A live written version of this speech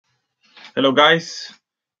Hello guys,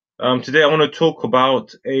 today I want to talk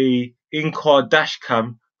about a in-car dash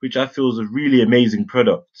cam which I feel is a really amazing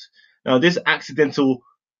product. Now this accidental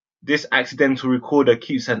recorder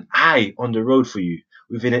keeps an eye on the road for you.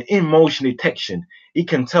 Within an in-motion detection, it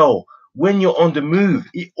can tell when you're on the move.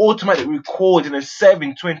 It automatically records in a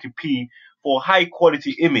 720p for high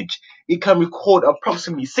quality image. It can record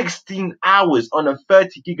approximately 16 hours on a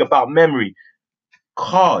 30 GB memory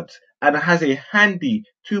card, and it has a handy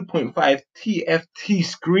 2.5 TFT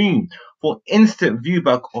screen for instant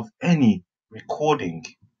viewback of any recording.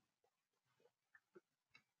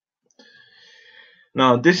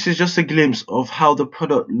 Now, this is just a glimpse of how the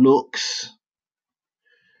product looks.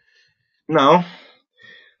 Now,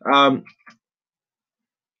 um,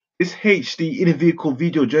 this HD in-vehicle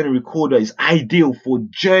video journey recorder is ideal for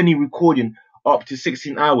journey recording up to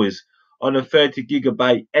 16 hours on a 30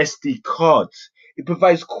 GB SD card. It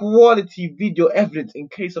provides quality video evidence in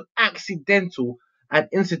case of accidental and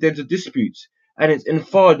incidental disputes, and its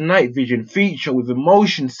infrared night vision feature with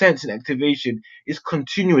motion sensing activation is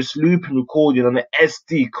continuous looping recording on the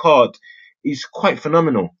SD card is quite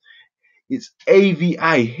phenomenal. Its AVI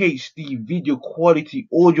HD video quality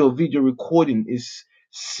audio video recording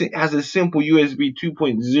has a simple USB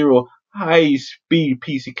 2.0 high speed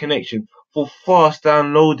PC connection for fast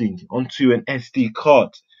downloading onto an SD card.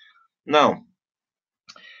 Now,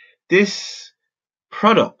 this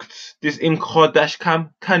this in-car dash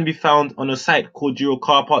cam can be found on a site called Euro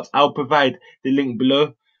Car Parts. I'll provide the link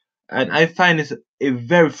below, and I find this a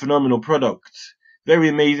very phenomenal product, very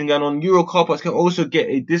amazing. And on Euro Car Parts, can also get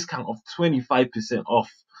a discount of 25% off.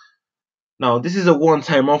 Now, this is a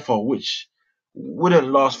one-time offer which wouldn't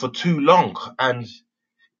last for too long, and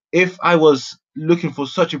if I was looking for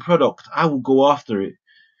such a product, I would go after it.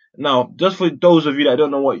 Now, just for those of you that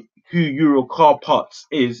don't know who Euro Car Parts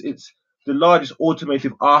is, it's the largest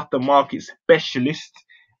automotive aftermarket specialist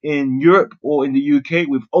in Europe or in the UK,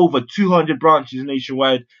 with over 200 branches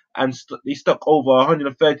nationwide, and they stock over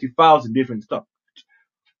 130,000 different stock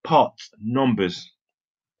parts numbers,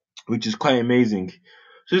 which is quite amazing.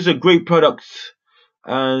 So this is a great product,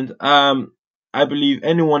 and I believe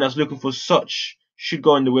anyone that's looking for such should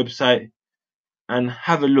go on the website and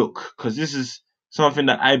have a look, because this is something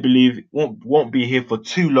that I believe won't be here for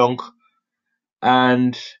too long,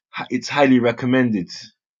 and it's highly recommended.